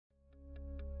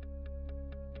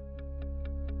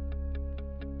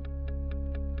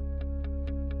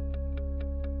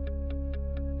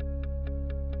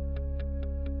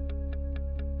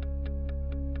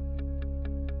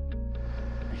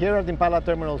Here at Impala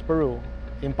Terminals, Peru,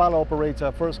 Impala operates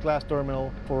a first-class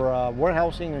terminal for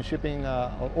warehousing and shipping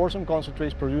ores and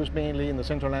concentrates produced mainly in the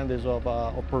central Andes of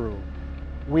Peru.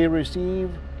 We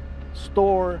receive,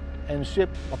 store, and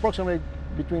ship approximately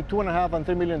between 2.5 and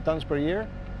 3 million tons per year.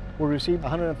 We receive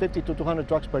 150 to 200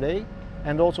 trucks per day,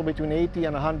 and also between 80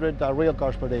 and 100 rail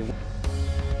cars per day.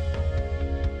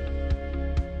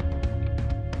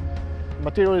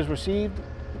 Material is received,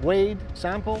 weighed,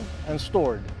 sampled, and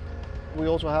stored. We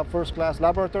also have first-class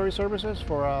laboratory services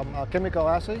for chemical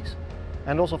assays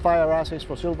and also fire assays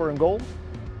for silver and gold.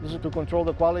 This is to control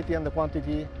the quality and the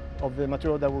quantity of the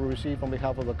material that we receive on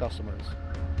behalf of the customers.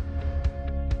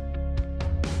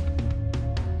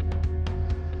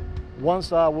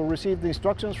 Once we receive the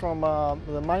instructions from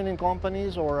the mining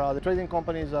companies or the trading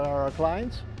companies that are our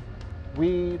clients,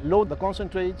 we load the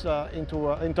concentrates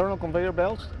into internal conveyor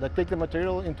belts that take the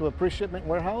material into a pre-shipment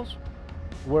warehouse,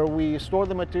 where we store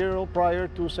the material prior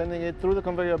to sending it through the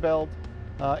conveyor belt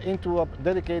into a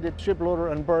dedicated ship loader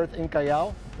and berth in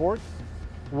Callao port,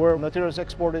 where material is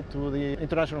exported to the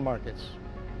international markets.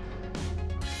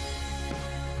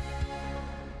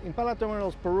 Impala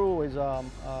Terminals Peru is a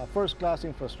first-class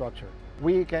infrastructure.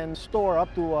 We can store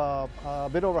up to a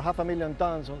bit over 500,000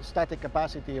 tons of static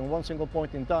capacity in one single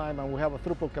point in time, and we have a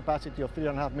throughput capacity of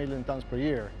 3.5 million tons per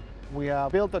year. We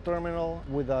have built a terminal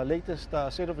with the latest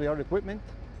state-of-the-art equipment.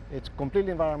 It's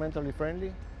completely environmentally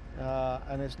friendly,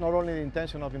 and it's not only the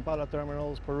intention of Impala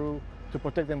Terminals Peru to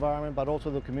protect the environment, but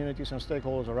also the communities and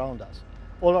stakeholders around us.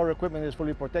 All our equipment is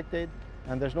fully protected,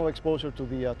 and there's no exposure to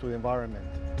the environment.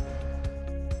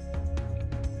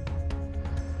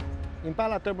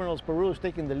 Impala Terminals Peru is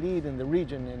taking the lead in the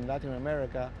region in Latin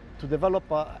America to develop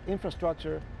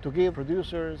infrastructure to give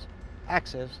producers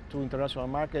access to international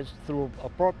markets through a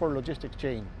proper logistics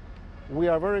chain. We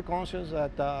are very conscious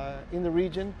that in the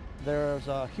region there's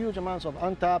huge amounts of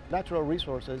untapped natural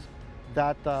resources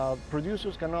that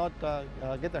producers cannot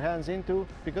get their hands into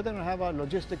because they don't have a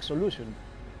logistics solution.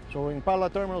 So in Impala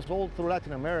Terminals all through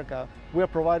Latin America, we are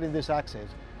providing this access,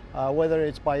 whether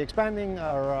it's by expanding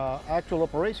our actual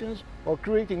operations or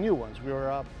creating new ones. We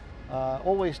are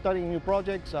always studying new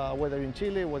projects, whether in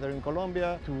Chile, whether in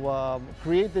Colombia, to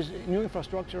create this new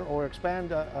infrastructure or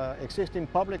expand existing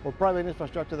public or private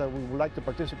infrastructure that we would like to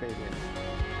participate in.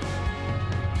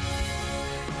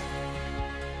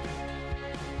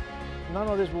 None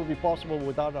of this will be possible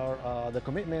without the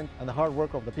commitment and the hard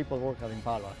work of the people who work at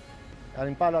Impala. At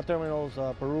Impala Terminals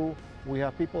Peru, we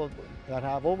have people that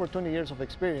have over 20 years of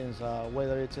experience,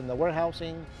 whether it's in the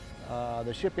warehousing,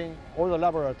 the shipping, or the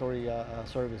laboratory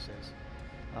services.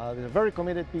 They're very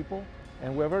committed people,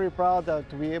 and we're very proud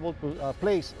to be able to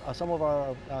place some of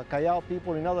our Callao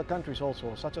people in other countries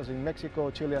also, such as in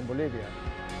Mexico, Chile, and Bolivia.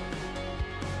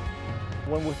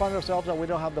 When we find ourselves that we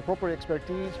don't have the proper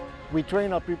expertise, we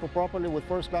train our people properly with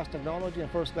first-class technology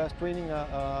and first-class training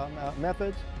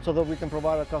methods so that we can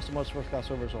provide our customers first-class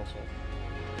service also.